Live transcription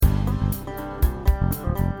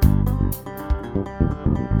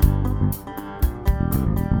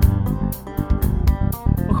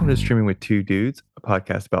to Streaming with Two Dudes, a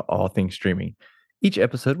podcast about all things streaming. Each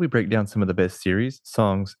episode, we break down some of the best series,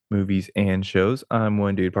 songs, movies, and shows. I'm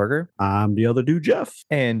one dude, Parker. I'm the other dude, Jeff.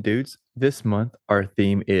 And dudes, this month, our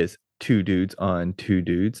theme is Two Dudes on Two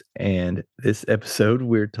Dudes. And this episode,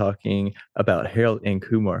 we're talking about Harold and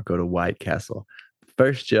Kumar Go to White Castle.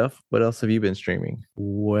 First, Jeff, what else have you been streaming?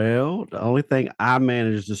 Well, the only thing I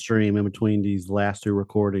managed to stream in between these last two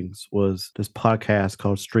recordings was this podcast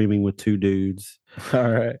called Streaming with Two Dudes. All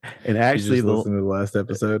right. And actually, listen to the last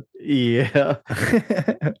episode. Yeah.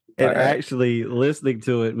 And right. actually, listening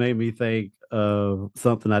to it made me think of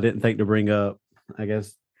something I didn't think to bring up, I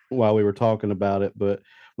guess, while we were talking about it. But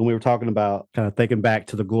when we were talking about kind of thinking back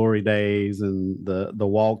to the glory days and the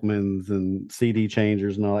Walkmans and CD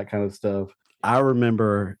changers and all that kind of stuff, I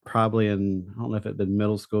remember probably in, I don't know if it'd been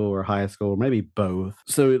middle school or high school, or maybe both.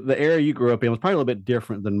 So the area you grew up in was probably a little bit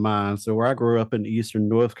different than mine. So where I grew up in Eastern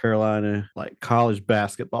North Carolina, like college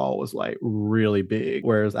basketball was like really big.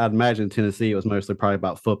 Whereas I'd imagine Tennessee, it was mostly probably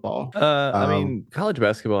about football. I mean, college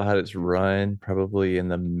basketball had its run probably in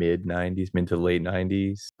the mid to late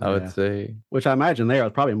 90s, I would say. Which I imagine there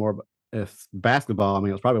was probably more basketball. I mean,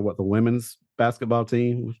 it was probably what the women's basketball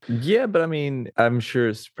team. Yeah, but I mean, I'm sure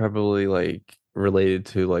it's probably like related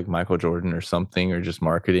to like Michael Jordan or something, or just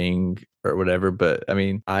marketing or whatever. But I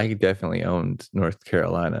mean, I definitely owned North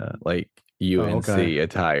Carolina, like UNC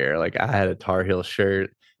attire. Like I had a Tar Heel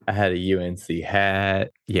shirt, I had a UNC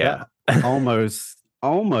hat. Yeah. That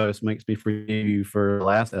almost makes me forgive you for the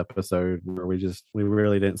last episode where we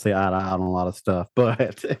really didn't say eye to eye on a lot of stuff.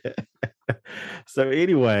 But so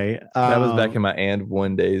anyway, that was back in my and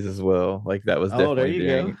one days as well. Like that was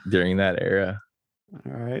definitely during that era.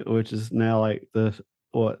 All right, which is now like the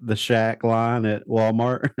Shack line at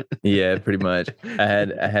Walmart. Yeah, pretty much. I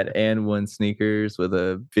had and one sneakers with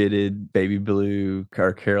a fitted baby blue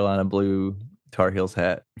or Carolina blue Tar Heels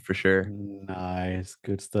hat for sure. Nice,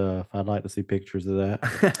 good stuff. I'd like to see pictures of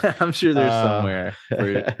that. I'm sure there's somewhere.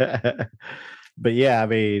 But yeah, I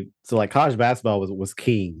mean, so like college basketball was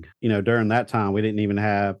king. You know, during that time, we didn't even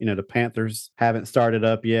have, the Panthers haven't started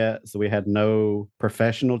up yet. So we had no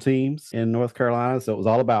professional teams in North Carolina. So it was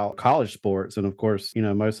all about college sports. And of course,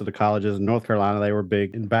 most of the colleges in North Carolina, they were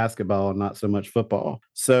big in basketball and not so much football.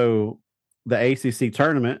 So the ACC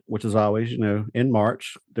tournament, which is always, in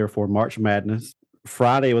March, therefore March Madness,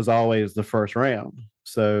 Friday was always the first round.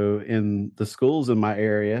 So in the schools in my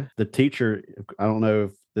area, the teacher, I don't know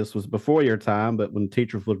if this was before your time, but when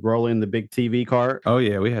teachers would roll in the big TV cart. Oh,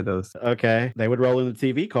 yeah, we had those. Okay. They would roll in the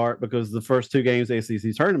TV cart because the first two games of the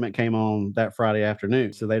ACC tournament came on that Friday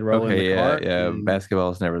afternoon. So they'd roll in the cart. Yeah. Basketball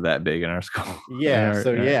was never that big in our school.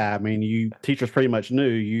 Yeah. I mean, teachers pretty much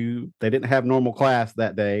knew they didn't have normal class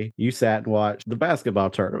that day. You sat and watched the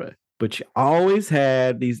basketball tournament. But you always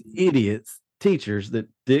had these idiots, teachers that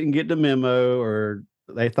didn't get the memo, or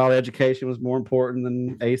they thought education was more important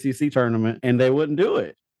than ACC tournament, and they wouldn't do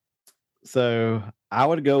it. So I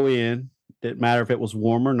would go in, didn't matter if it was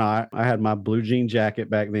warm or not. I had my blue jean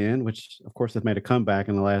jacket back then, which of course has made a comeback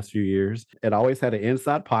in the last few years. It always had an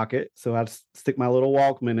inside pocket. So I'd stick my little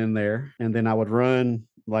Walkman in there, and then I would run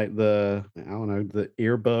like the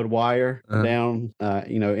earbud wire down,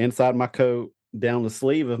 inside my coat, down the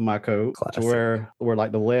sleeve of my coat. Classic. to where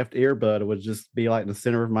like the left earbud would just be like the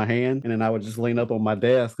center of my hand, and then I would just lean up on my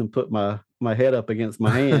desk and put my head up against my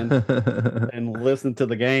hand and listen to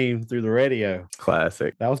the game through the radio.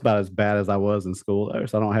 Classic. That was about as bad as I was in school though,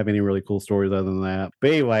 so I don't have any really cool stories other than that. But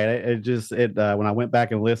anyway, when I went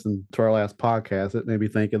back and listened to our last podcast, it made me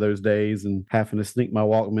think of those days and having to sneak my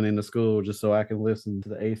Walkman into school just so I could listen to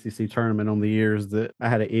the ACC tournament on the years that I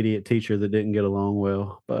had an idiot teacher that didn't get along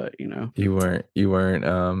well. But you weren't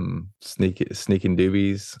sneaking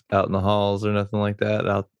doobies out in the halls or nothing like that,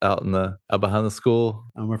 out behind the school.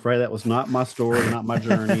 I'm afraid that was not my story, not my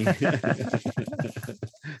journey.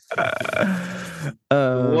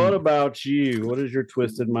 What about you? What has your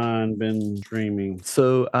twisted mind been streaming?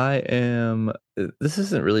 So this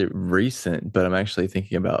isn't really recent, but I'm actually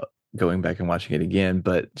thinking about going back and watching it again.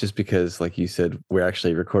 But just because, like you said, we're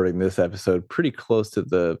actually recording this episode pretty close to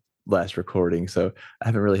the last recording, so I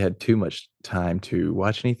haven't really had too much time to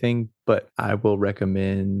watch anything, but I will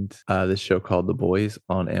recommend this show called The Boys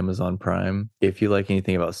on Amazon Prime. If you like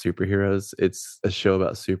anything about superheroes, it's a show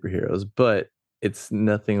about superheroes, but it's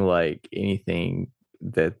nothing like anything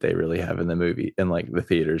that they really have in the movie and like the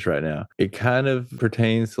theaters right now. It kind of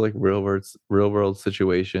pertains to like real world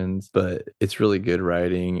situations, but it's really good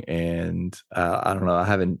writing, and I don't know, I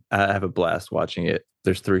have a blast watching it.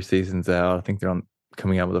 There's 3 seasons out. I think they're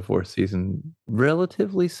coming out with a 4th season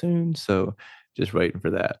relatively soon, so just waiting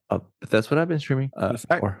for that. But that's what I've been streaming. It's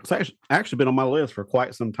actually been on my list for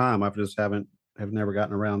quite some time. I've just haven't have never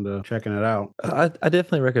gotten around to checking it out. I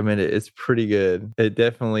definitely recommend it. It's pretty good. It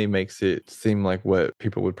definitely makes it seem like what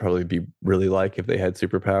people would probably be really like if they had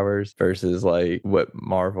superpowers versus like what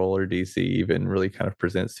Marvel or DC even really kind of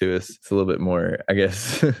presents to us. It's a little bit more, I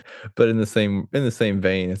guess, but in the same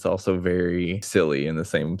vein, it's also very silly in the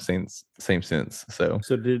same sense. So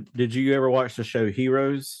did you ever watch the show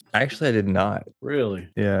Heroes? actually, I did not. Really?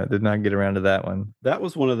 Yeah, did not get around to that one. That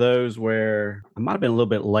was one of those where I might have been a little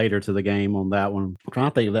bit later to the game on that one. I'm trying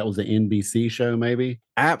to think if that was an NBC show, maybe.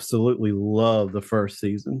 Absolutely love the first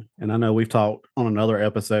season. And I know we've talked on another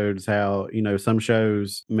episodes how, some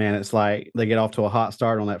shows, man, it's like they get off to a hot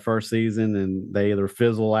start on that first season and they either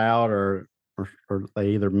fizzle out or they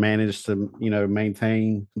either manage to,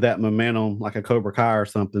 maintain that momentum like a Cobra Kai or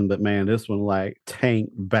something. But man, this one like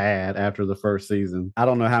tanked bad after the first season. I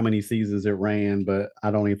don't know how many seasons it ran, but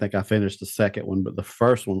I don't even think I finished the second one. But the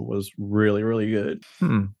first one was really, really good.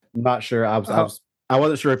 I'm not sure. I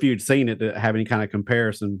wasn't sure if you'd seen it to have any kind of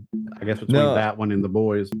comparison, I guess, between that one and The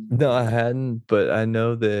Boys. No, I hadn't, but I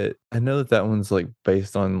know that one's like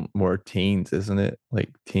based on more teens, isn't it? Like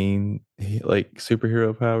like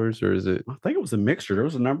superhero powers, or is it? I think it was a mixture. There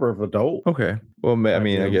was a number of adult. Okay. Well, I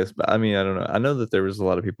mean, I guess, but I mean, I don't know. I know that there was a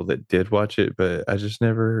lot of people that did watch it, but I just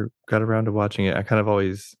never got around to watching it. I kind of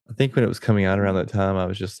always, I think when it was coming out around that time, I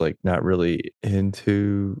was just like not really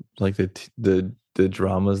into like the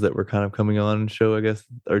dramas that were kind of coming on show, I guess,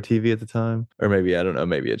 or TV at the time. Or maybe, I don't know,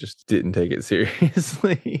 maybe I just didn't take it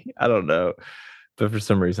seriously. I don't know. But for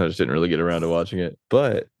some reason, I just didn't really get around to watching it.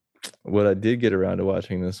 But what I did get around to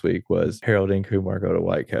watching this week was Harold and Kumar Go to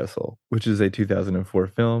White Castle, which is a 2004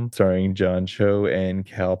 film starring John Cho and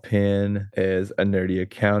Cal Penn as a nerdy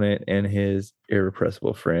accountant and his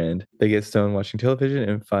irrepressible friend. They get stoned watching television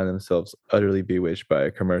and find themselves utterly bewitched by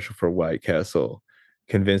a commercial for White Castle.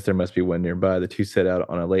 Convinced there must be one nearby, the two set out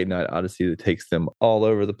on a late night odyssey that takes them all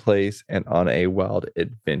over the place and on a wild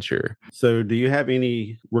adventure. So, do you have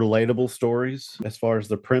any relatable stories as far as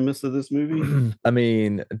the premise of this movie? I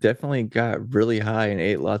mean, definitely got really high and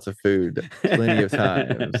ate lots of food plenty of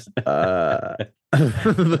times.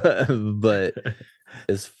 But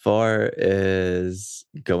as far as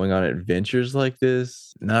going on adventures like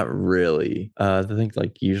this, not really. I think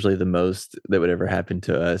like usually the most that would ever happen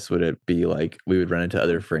to us would it be like we would run into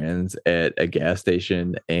other friends at a gas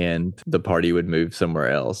station and the party would move somewhere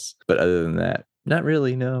else. But other than that, not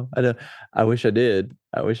really. No, I don't. I wish I did.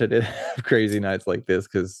 I wish I did have crazy nights like this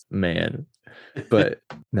because man. But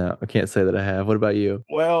no, I can't say that I have. What about you?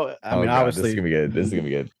 Well, I mean, obviously, this is gonna be good. This is gonna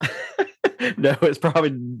be good. No, it's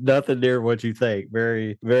probably nothing near what you think.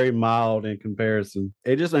 Very, very mild in comparison.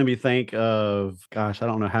 It just made me think of, gosh, I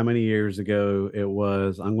don't know how many years ago it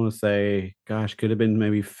was. I'm going to say, gosh, could have been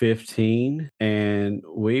maybe 15. And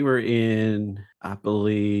we were in, I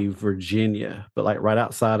believe, Virginia, but like right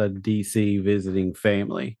outside of DC visiting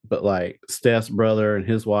family. But like Steph's brother and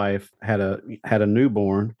his wife had a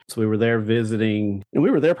newborn. So we were there visiting, and we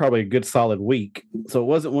were there probably a good solid week. So it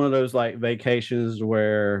wasn't one of those like vacations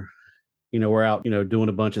where we're out, doing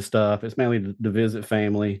a bunch of stuff. It's mainly to visit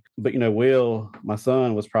family. But, Will, my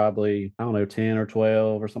son, was probably, I don't know, 10 or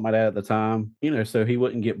 12 or something like that at the time, so he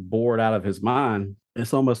wouldn't get bored out of his mind.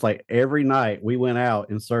 It's almost like every night we went out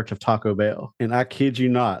in search of Taco Bell. And I kid you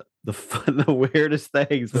not, the weirdest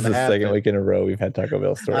things. This is the second week in a row we've had Taco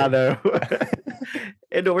Bell stories. I know.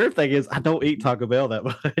 And the weird thing is I don't eat Taco Bell that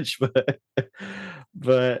much,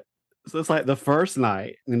 but so it's like the first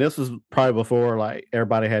night, and this was probably before like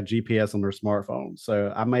everybody had GPS on their smartphones.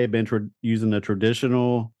 So I may have been using a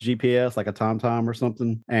traditional GPS, like a TomTom or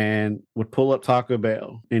something, and would pull up Taco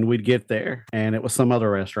Bell, and we'd get there, and it was some other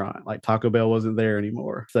restaurant. Like Taco Bell wasn't there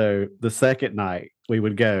anymore. So the second night we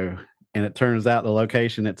would go. And it turns out the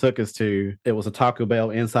location it took us to, it was a Taco Bell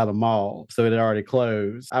inside a mall. So it had already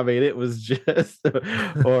closed. I mean, it was just,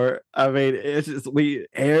 it's just,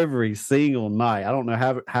 every single night, I don't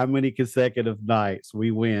know how many consecutive nights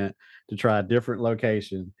we went to try a different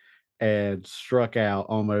location and struck out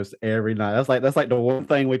almost every night. That's like the one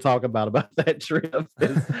thing we talk about that trip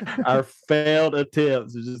is our failed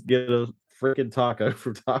attempts to just get a freaking taco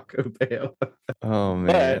from Taco Bell. Oh,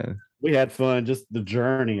 man. But we had fun, just the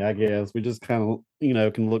journey, I guess. We just kind of,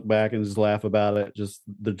 can look back and just laugh about it. Just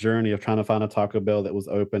the journey of trying to find a Taco Bell that was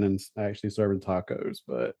open and actually serving tacos.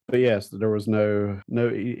 But yes, there was no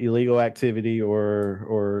illegal activity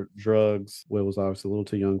or drugs. Will was obviously a little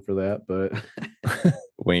too young for that, but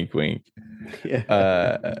wink, wink.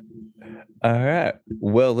 Yeah. All right.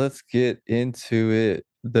 Well, let's get into it.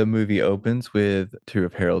 The movie opens with two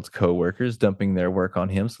of Harold's co-workers dumping their work on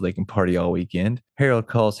him so they can party all weekend. Harold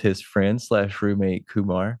calls his friend slash roommate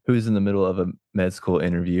Kumar, who is in the middle of a med school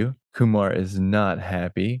interview. Kumar is not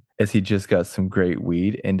happy as he just got some great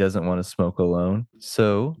weed and doesn't want to smoke alone.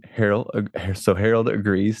 So Harold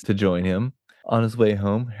agrees to join him. On his way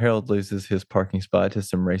home, Harold loses his parking spot to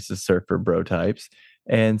some racist surfer bro types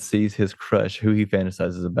and sees his crush, who he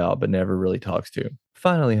fantasizes about but never really talks to.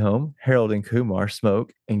 Finally home, Harold and Kumar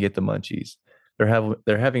smoke and get the munchies.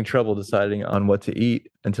 They're having trouble deciding on what to eat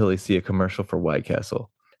until they see a commercial for White Castle.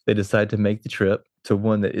 They decide to make the trip to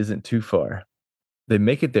one that isn't too far. They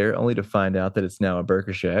make it there only to find out that it's now a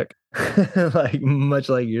burger shack, like much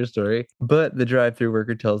like your story. But the drive-through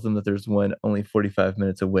worker tells them that there's one only 45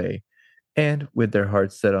 minutes away. And with their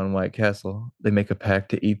hearts set on White Castle, they make a pact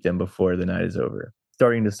to eat them before the night is over.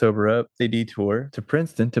 Starting to sober up, they detour to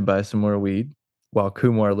Princeton to buy some more weed. While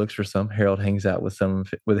Kumar looks for some, Harold hangs out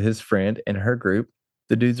with his friend and her group.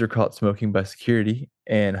 The dudes are caught smoking by security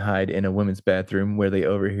and hide in a women's bathroom where they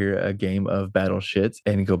overhear a game of battle shits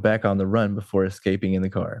and go back on the run before escaping in the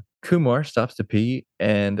car. Kumar stops to pee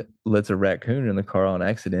and lets a raccoon in the car on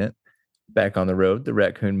accident. Back on the road, the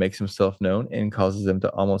raccoon makes himself known and causes them to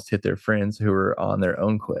almost hit their friends who are on their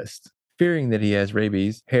own quest. Fearing that he has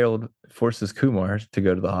rabies, Harold forces Kumar to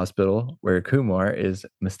go to the hospital, where Kumar is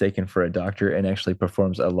mistaken for a doctor and actually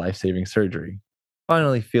performs a life-saving surgery.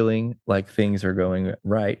 Finally, feeling like things are going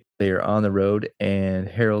right, they are on the road, and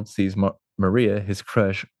Harold sees Maria, his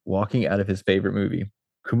crush, walking out of his favorite movie.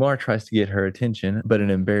 Kumar tries to get her attention, but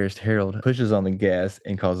an embarrassed Harold pushes on the gas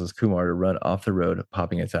and causes Kumar to run off the road,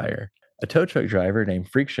 popping a tire. A tow truck driver named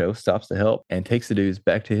Freak Show stops to help and takes the dudes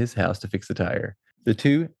back to his house to fix the tire. The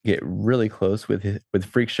two get really close with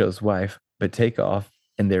Freak Show's wife, but take off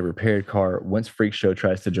in their repaired car once Freak Show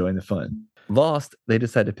tries to join the fun. Lost, they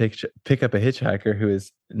decide to pick up a hitchhiker who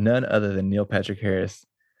is none other than Neil Patrick Harris,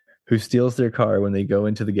 who steals their car when they go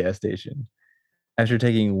into the gas station. After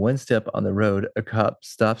taking one step on the road, a cop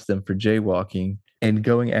stops them for jaywalking, and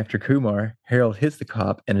going after Kumar, Harold hits the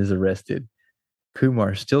cop and is arrested.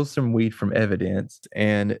 Kumar steals some weed from evidence,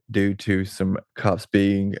 and due to some cops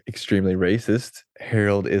being extremely racist,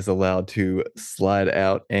 Harold is allowed to slide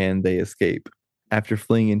out and they escape. After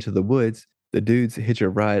fleeing into the woods, the dudes hitch a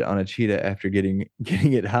ride on a cheetah after getting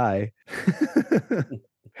it high.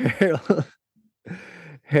 Harold,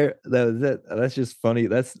 that was it. That's just funny.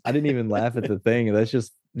 I didn't even laugh at the thing. That's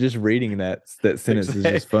just reading that sentence is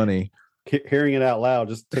just funny. Hearing it out loud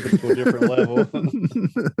just took it to a different level.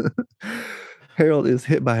 Harold is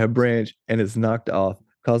hit by a branch and is knocked off,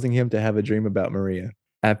 causing him to have a dream about Maria.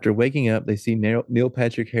 After waking up, they see Neil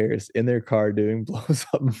Patrick Harris in their car doing blows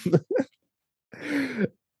up.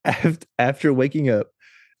 After waking up,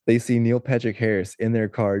 they see Neil Patrick Harris in their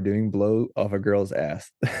car doing blow off a girl's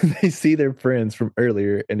ass. They see their friends from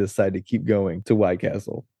earlier and decide to keep going to White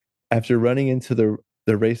Castle. After running into the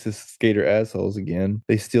racist skater assholes again,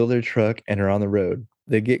 they steal their truck and are on the road.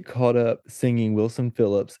 They get caught up singing Wilson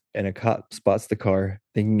Phillips, and a cop spots the car,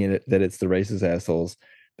 thinking that it's the racist assholes.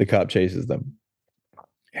 The cop chases them.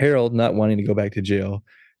 Harold, not wanting to go back to jail,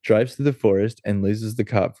 drives through the forest and loses the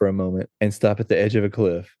cop for a moment and stop at the edge of a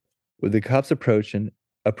cliff. With the cops approaching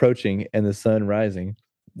and the sun rising,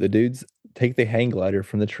 the dudes take the hang glider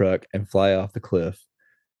from the truck and fly off the cliff.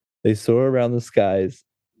 They soar around the skies.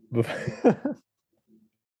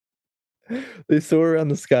 They soar around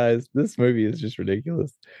the skies. This movie is just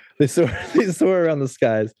ridiculous. They soar around the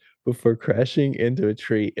skies before crashing into a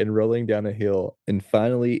tree and rolling down a hill and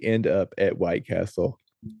finally end up at White Castle.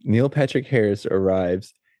 Neil Patrick Harris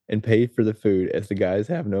arrives and pays for the food as the guys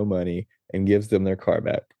have no money and gives them their car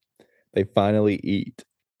back. They finally eat.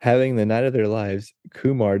 Having the night of their lives,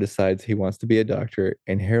 Kumar decides he wants to be a doctor,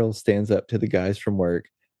 and Harold stands up to the guys from work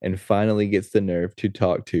and finally gets the nerve to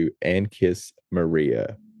talk to and kiss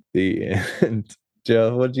Maria. The end.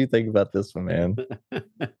 Joe, what did you think about this one, man?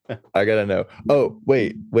 I gotta know. Oh,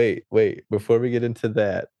 wait. Before we get into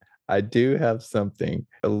that, I do have something.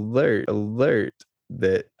 Alert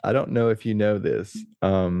that I don't know if you know this,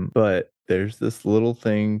 but there's this little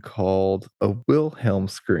thing called a Wilhelm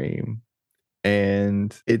scream.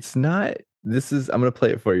 And it's not, I'm gonna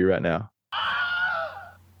play it for you right now.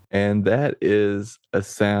 And that is a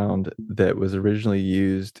sound that was originally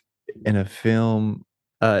used in a film.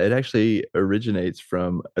 It actually originates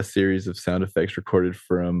from a series of sound effects recorded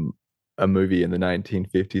from a movie in the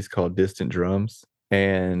 1950s called Distant Drums.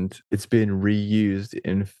 And it's been reused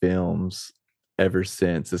in films ever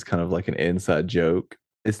since. It's kind of like an inside joke.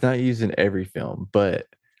 It's not used in every film, but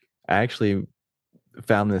I actually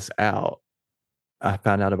found this out. I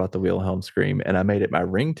found out about the Wilhelm scream and I made it my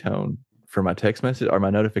ringtone for my text message or my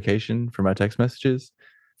notification for my text messages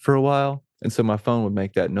for a while. And so my phone would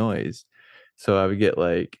make that noise. So I would get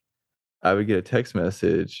a text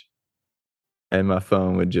message and my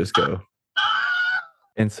phone would just go.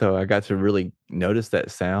 And so I got to really notice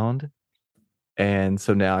that sound. And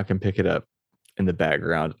so now I can pick it up in the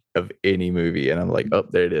background of any movie. And I'm like, oh,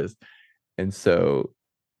 there it is. And so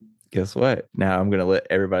guess what? Now I'm gonna let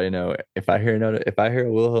everybody know if I hear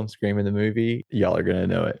a Wilhelm scream in the movie, y'all are gonna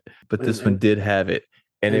know it. But And this one did have it,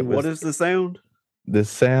 and it and what was is the sound? the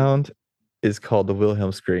sound is called the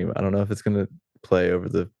Wilhelm scream. I don't know if it's gonna play over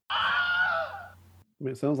the. I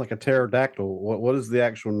mean, it sounds like a pterodactyl. What is the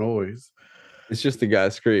actual noise? It's just a guy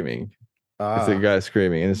screaming. It's a Ah, guy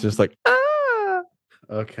screaming, and it's just like ah.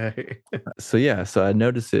 okay. So yeah, so I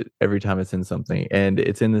notice it every time it's in something, and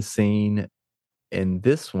it's in the scene in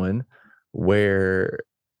this one where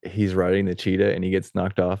he's riding the cheetah and he gets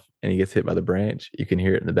knocked off and he gets hit by the branch. You can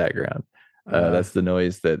hear it in the background. That's the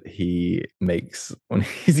noise that he makes when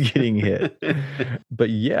he's getting hit. But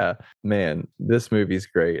yeah, man, this movie's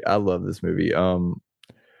great. I love this movie. I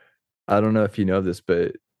don't know if you know this,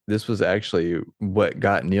 but this was actually what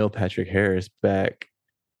got Neil Patrick Harris back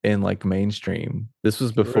in like mainstream. This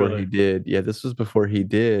was before he Really? did, yeah, this was before he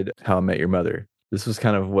did How I Met Your Mother. This was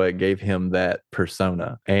kind of what gave him that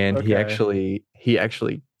persona. And Okay. he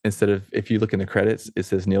actually, instead of, if you look in the credits, it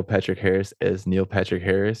says Neil Patrick Harris as Neil Patrick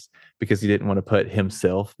Harris because he didn't want to put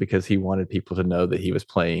himself because he wanted people to know that he was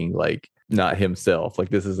playing like not himself. Like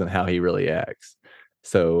this isn't how he really acts.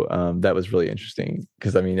 So that was really interesting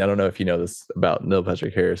because I mean, I don't know if you know this about Neil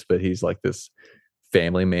Patrick Harris, but he's like this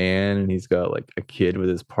family man and he's got like a kid with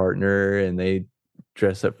his partner and they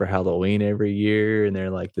dress up for Halloween every year and they're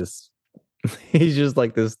like this he's just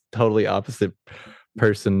like this totally opposite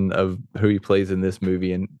person of who he plays in this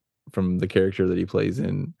movie and from the character that he plays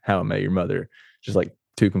in How I Met Your Mother. Just like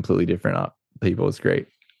two completely different people. It's great.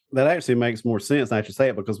 That actually makes more sense now that you say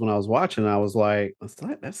it because when I was watching, I was like,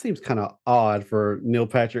 that seems kind of odd for Neil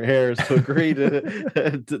Patrick Harris to agree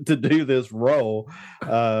to to do this role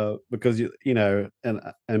because you know, and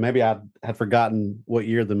maybe I had forgotten what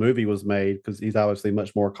year the movie was made because he's obviously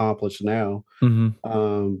much more accomplished now.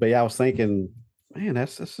 Mm-hmm. But yeah, I was thinking, man,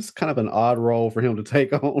 that's just kind of an odd role for him to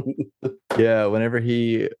take on. Yeah, whenever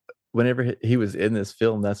he was in this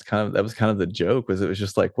film, that was kind of the joke was it was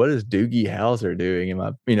just like, what is Doogie Howser doing? In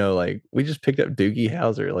my, like we just picked up Doogie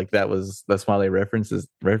Howser. Like that's why they referenced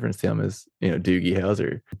him as, Doogie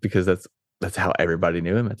Howser because that's how everybody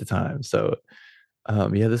knew him at the time. So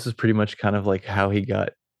yeah, this is pretty much kind of like how he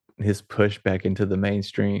got his push back into the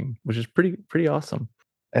mainstream, which is pretty awesome.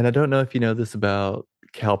 And I don't know if you know this about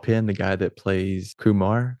Cal Penn, the guy that plays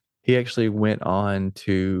Kumar. He actually went on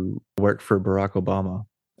to work for Barack Obama,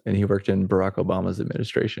 and he worked in Barack Obama's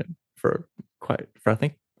administration for I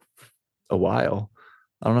think a while.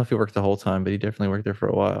 I don't know if he worked the whole time, but he definitely worked there for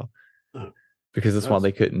a while Oh, because that's why that's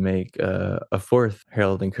they couldn't make a fourth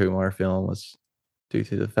Harold and Kumar film was due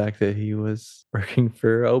to the fact that he was working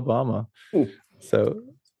for Obama. So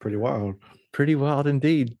pretty wild. pretty wild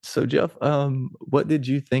indeed. So Jeff, what did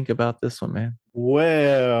you think about this one, man?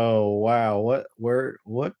 Well, wow.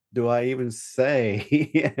 What do I even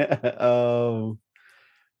say?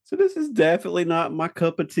 So this is definitely not my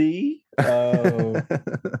cup of tea.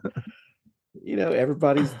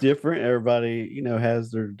 Everybody's different. Everybody,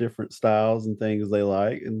 has their different styles and things they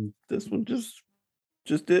like, and this one just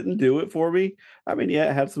didn't do it for me. I mean, yeah,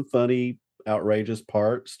 it had some funny, outrageous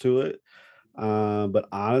parts to it. But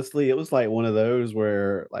honestly, it was like one of those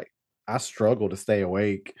where like I struggled to stay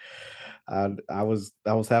awake. I was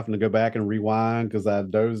having to go back and rewind because I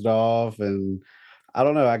dozed off, and I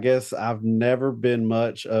don't know. I guess I've never been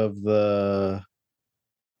much of the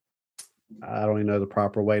I don't even know the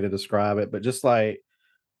proper way to describe it, but just like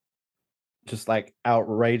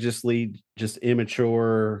outrageously just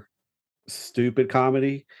immature, stupid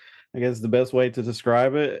comedy. I guess the best way to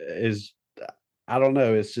describe it is I don't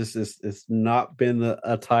know. It's just it's not been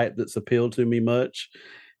a type that's appealed to me much.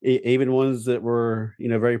 Even ones that were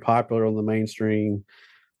very popular on the mainstream.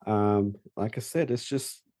 Like I said, it's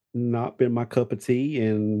just not been my cup of tea,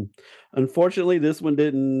 and unfortunately, this one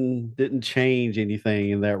didn't change anything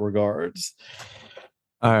in that regards.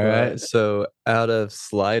 All right. But So out of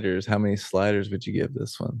sliders, how many sliders would you give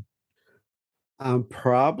this one? I'm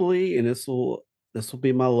probably, and this will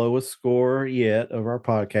be my lowest score yet of our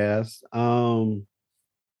podcast.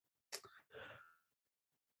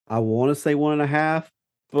 I want to say 1.5,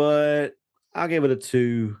 but I'll give it a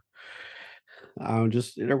 2.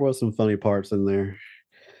 Just there was some funny parts in there,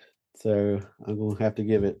 so I'm gonna have to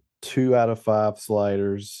give it 2 out of 5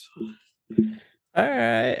 sliders. All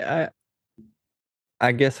right.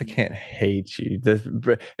 I guess I can't hate you.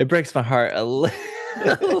 It breaks my heart a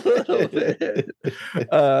little bit.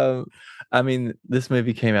 Um, I mean, this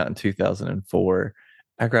movie came out in 2004.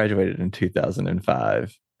 I graduated in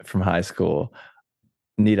 2005 from high school.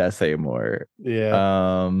 Need I say more? Yeah.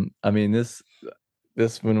 I mean, this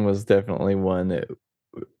one was definitely one that,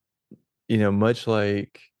 you know, much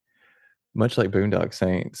like Boondock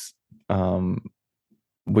Saints, um,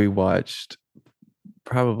 we watched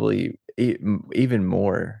probably even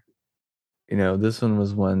more. You know, this one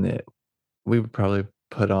was one that we would probably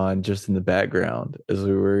put on just in the background as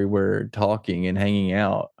we were talking and hanging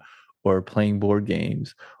out or playing board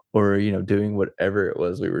games or, you know, doing whatever it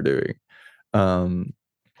was we were doing. Um,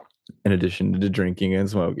 in addition to drinking and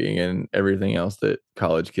smoking and everything else that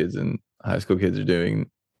college kids and high school kids are doing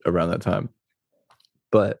around that time.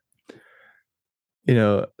 But, you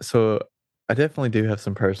know, so I definitely do have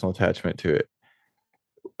some personal attachment to it.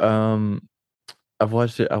 Um, I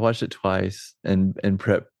watched it twice and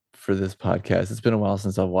prep for this podcast. It's been a while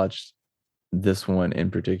since I've watched this one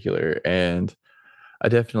in particular, and I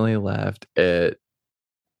definitely laughed at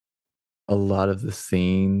a lot of the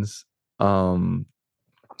scenes,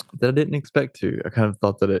 that I didn't expect to. I kind of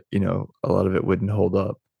thought that it, you know, a lot of it wouldn't hold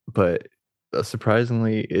up, but,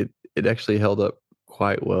 surprisingly, it actually held up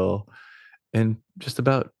quite well in just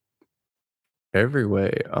about every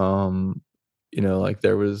way. You know, like,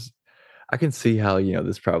 there was I can see how, you know,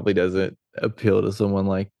 this probably doesn't appeal to someone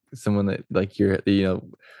that like you're, you know,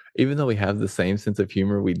 even though we have the same sense of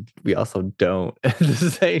humor, we also don't at the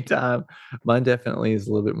same time. Mine definitely is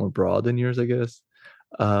a little bit more broad than yours, I guess.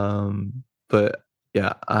 But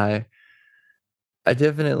yeah, I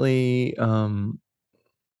definitely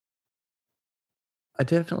I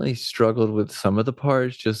definitely struggled with some of the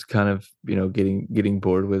parts, just kind of, you know, getting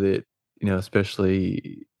bored with it, you know,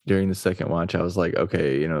 especially during the second watch. I was like,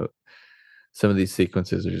 okay, you know, some of these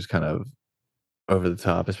sequences are just kind of over the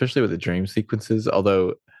top, especially with the dream sequences.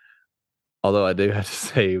 Although I do have to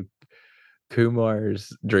say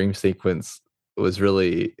Kumar's dream sequence was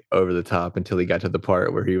really over the top until he got to the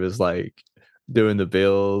part where he was like doing the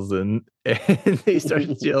bills and and he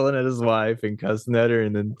starts yelling at his wife and cussing at her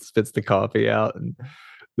and then spits the coffee out and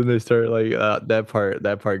then they start like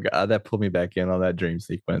that pulled me back in on that dream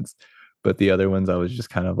sequence. But the other ones I was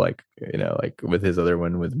just kind of like, you know, like with his other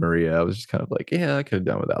one with Maria, I was just kind of like, yeah, I could have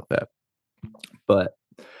done without that. But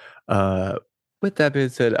uh, with that being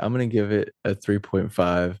said, I'm gonna give it a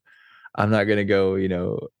 3.5. I'm not gonna go, you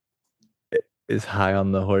know, as high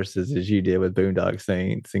on the horses as you did with Boondock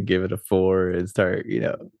Saints and give it a 4 and start, you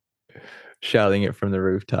know, shouting it from the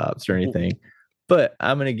rooftops or anything. But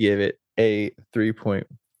I'm gonna give it a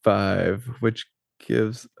 3.5, which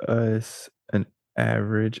gives us an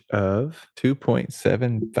average of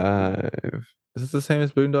 2.75. Is this the same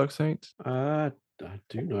as Boondock Saints? I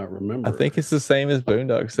do not I remember. think it's the same as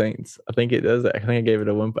Boondock Saints. I think it does. I think I gave it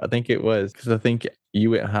a 1. I think it was because I think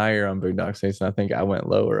you went higher on Boondock Saints, and I think I went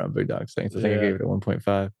lower on Boondock Saints. I think I Yeah. gave it a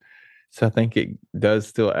 1.5. So I think it does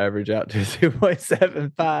still average out to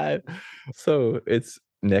 2.75. So it's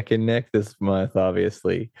neck and neck this month,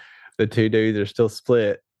 obviously. The two dudes are still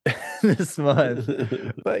split this month.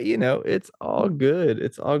 But you know, it's all good.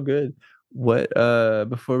 It's all good. What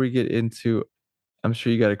before we get into, I'm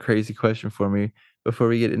sure you got a crazy question for me. Before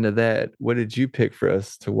we get into that, what did you pick for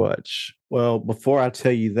us to watch? Well, before I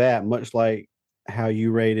tell you that, much like how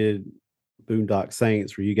you rated Boondock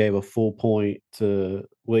Saints, where you gave a full point to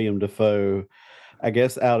William Defoe, I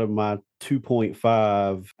guess out of my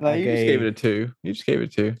 2.5, No, I you just gave it a gave 2. You just gave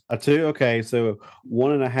it a a 2. Okay, so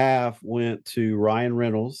 1.5 went to Ryan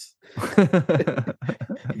Reynolds, 2.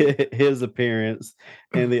 his appearance,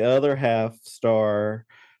 and the other half star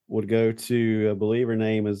would go to, I believe her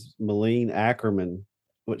name is Malene Ackerman,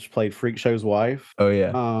 which played Freak Show's wife. Oh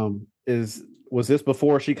yeah. Is was this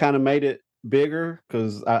before she kind of made it bigger?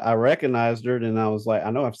 Because I recognized her and I was like,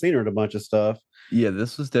 I know I've seen her in a bunch of stuff. Yeah,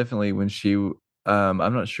 this was definitely when I'm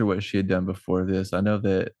not sure what she had done before this. I know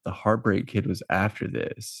that The Heartbreak Kid was after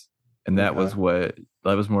this, and Okay. that was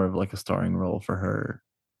more of like a starring role for her.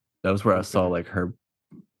 That was where I saw Okay. like her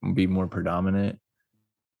be more predominant.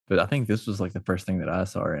 But I think this was like the first thing that I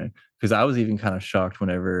saw her in because I was even kind of shocked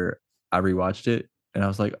whenever I rewatched it and I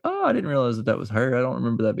was like, "Oh, I didn't realize that was her. I don't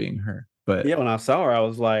remember that being her." But Yeah, when I saw her, I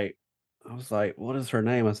was like, what is her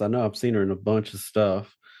name? I said, I know I've seen her in a bunch of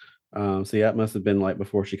stuff. So yeah, it must have been like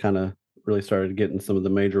before she kind of really started getting some of the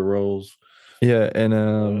major roles. yeah,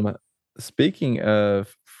 and But speaking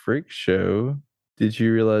of Freak Show, did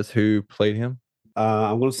you realize who played him?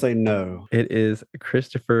 I'm gonna say no. It is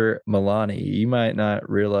Christopher Milani. You might not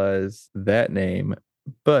realize that name,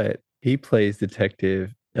 but he plays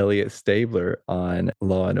Detective Elliot Stabler on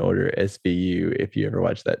Law and Order SVU, if you ever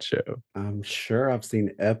watch that show. I'm sure I've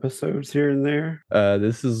seen episodes here and there.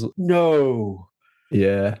 This is No,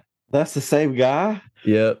 yeah. that's the same guy.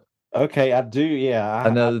 Yep. Okay, I do. Yeah, I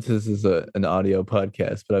know that this is an audio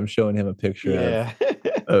podcast, but I'm showing him a picture yeah.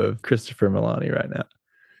 of Christopher Milani right now.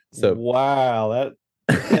 So Wow, that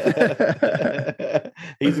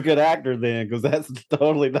he's a good actor then, because that's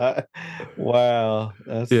totally not. Wow,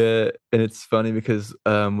 that's yeah, and it's funny because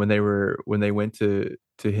when they went to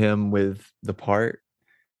him with the part,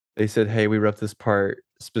 they said, "Hey, we wrote this part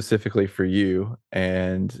specifically for you."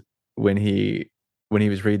 And when he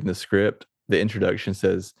was reading the script, the introduction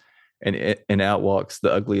says, "And out walks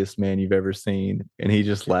the ugliest man you've ever seen," and he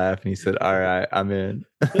just laughed and he said, "All right, I'm in."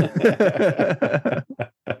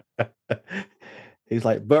 He's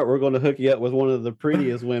like, but we're going to hook you up with one of the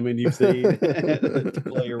prettiest women you've seen to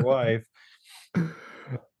play your wife.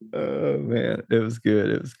 Oh man, it was good.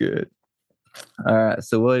 It was good. All right,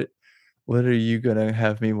 so what are you gonna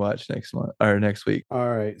have me watch next month or next week? All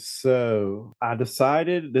right, so I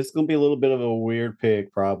decided this is going to be a little bit of a weird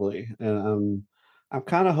pick, probably, and I'm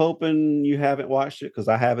kind of hoping you haven't watched it because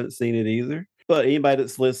I haven't seen it either. But anybody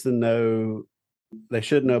that's listening they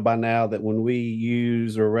should know by now that when we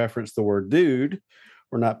use or reference the word dude,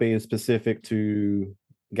 we're not being specific to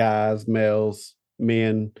guys, males,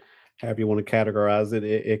 men, however you want to categorize it.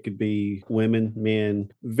 It could be women, men,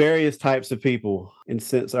 various types of people. And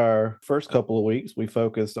since our first couple of weeks, we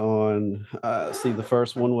focused on, the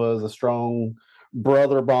first one was a strong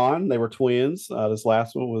brother bond. They were twins. This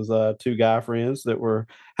last one was two guy friends that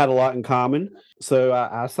had a lot in common. So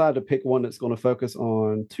I decided to pick one that's going to focus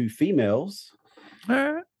on two females,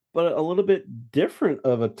 but a little bit different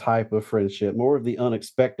of a type of friendship, more of the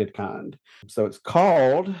unexpected kind. So it's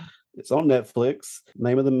on Netflix.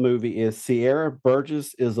 Name of the movie is Sierra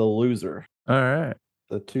Burgess is a Loser. All right.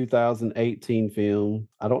 The 2018 film.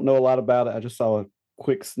 I don't know a lot about it. I just saw a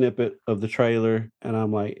quick snippet of the trailer and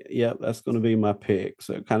I'm like, yep, that's going to be my pick.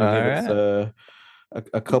 So kind of give us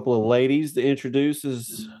a couple of ladies to introduce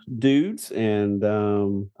as dudes, and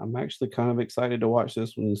I'm actually kind of excited to watch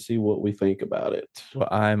this one and see what we think about it. Well,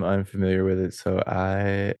 I'm unfamiliar with it, so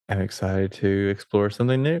I am excited to explore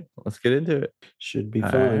something new. Let's get into it. Should be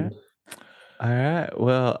fun. All right.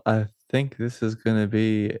 Well, I think this is going to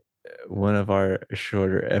be one of our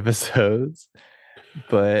shorter episodes,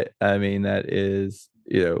 but I mean that is,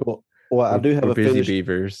 Well, I do have we're a busy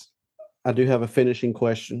beavers. I do have a finishing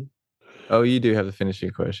question. Oh, you do have the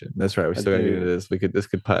finishing question. That's right. We still got to get into this.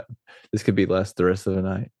 This could be last the rest of the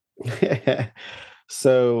night.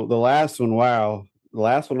 So the last one, wow, the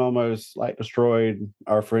last one almost like destroyed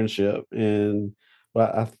our friendship, and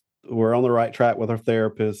we're on the right track with our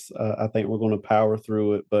therapist. I think we're going to power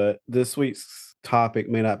through it. But this week's topic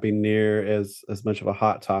may not be near as much of a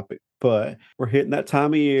hot topic. But we're hitting that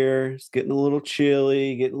time of year. It's getting a little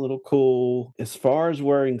chilly, getting a little cool. As far as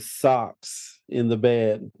wearing socks in the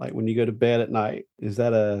bed, like when you go to bed at night, is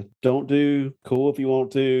that a don't do? Cool if you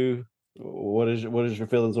want to. What is your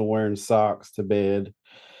feelings on wearing socks to bed?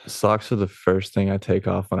 Socks are the first thing I take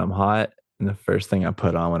off when I'm hot and the first thing I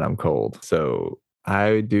put on when I'm cold. So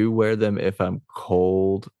I do wear them if I'm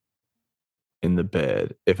cold in the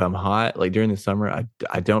bed. If I'm hot, like during the summer,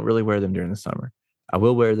 I don't really wear them during the summer. I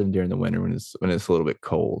will wear them during the winter when it's a little bit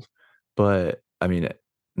cold. But I mean,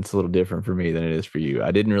 it's a little different for me than it is for you.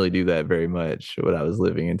 I didn't really do that very much when I was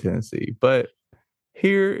living in Tennessee, but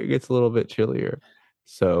here it gets a little bit chillier.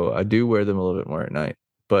 So I do wear them a little bit more at night.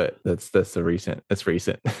 But that's recent.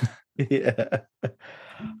 Yeah.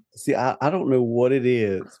 See, I don't know what it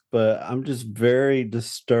is, but I'm just very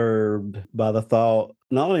disturbed by the thought,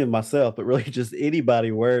 not only of myself, but really just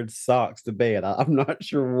anybody wearing socks to bed. I'm not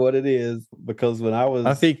sure what it is, because when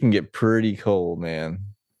my feet can get pretty cold, man.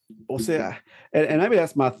 Well, see, and maybe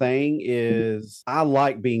that's my thing is I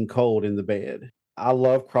like being cold in the bed. I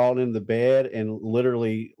love crawling in the bed and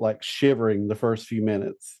literally like shivering the first few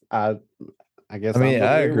minutes. I guess I mean,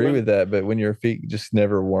 I agree with that, but when your feet just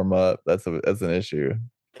never warm up, that's an issue.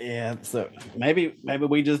 Yeah, so maybe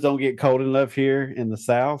we just don't get cold enough here in the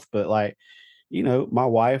South, but like, my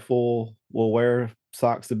wife will wear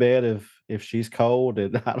socks to bed if she's cold,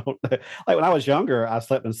 and I don't know. Like when I was younger, I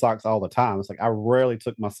slept in socks all the time. It's like I rarely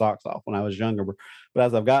took my socks off when I was younger, but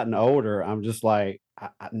as I've gotten older, I'm just like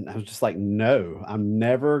I'm just like, no, I'm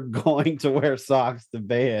never going to wear socks to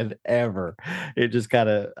bed ever. It just kind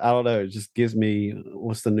of, I don't know, it just gives me,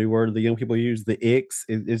 what's the new word the young people use? The icks.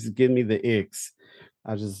 It's giving me the icks.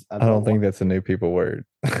 I don't think that's a new people word.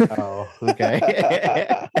 Oh,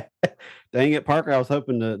 okay. Dang it, Parker. I was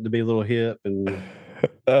hoping to be a little hip and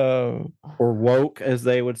Oh, or woke, as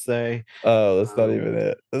they would say. oh, that's not even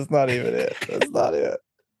it. That's not even it. That's not it.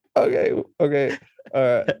 Okay, okay. All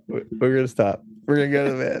right, we're gonna stop. We're gonna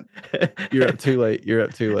go to bed. You're up too late. You're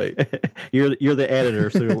up too late. You're the editor,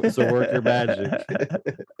 so work your magic.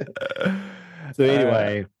 So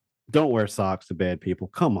anyway, don't wear socks to bed, people.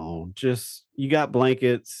 Come on, just you got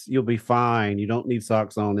blankets, you'll be fine. You don't need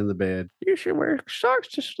socks on in the bed. You should wear socks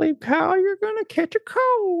to sleep, Kyle. You're gonna catch a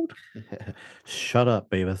cold. Shut up,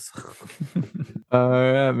 Beavis. All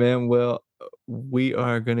right, man. Well, we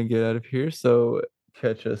are gonna get out of here. So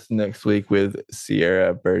catch us next week with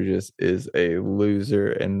Sierra Burgess is a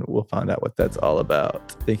loser, and we'll find out what that's all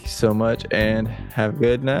about. Thank you so much, and have a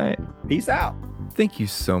good night. Peace out. Thank you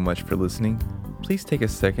so much for listening. Please take a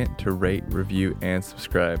second to rate, review, and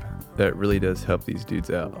subscribe. That really does help these dudes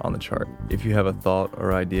out on the chart. If you have a thought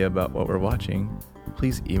or idea about what we're watching,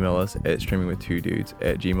 please email us at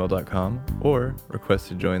streamingwith2dudes@gmail.com or request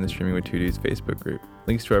to join the Streaming with Two Dudes Facebook group.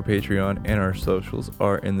 Links to our Patreon and our socials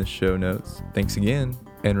are in the show notes. Thanks again,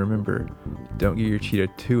 and remember, don't get your cheetah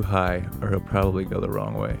too high or he'll probably go the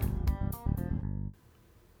wrong way.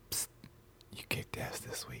 Psst, you kicked ass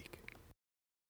this week.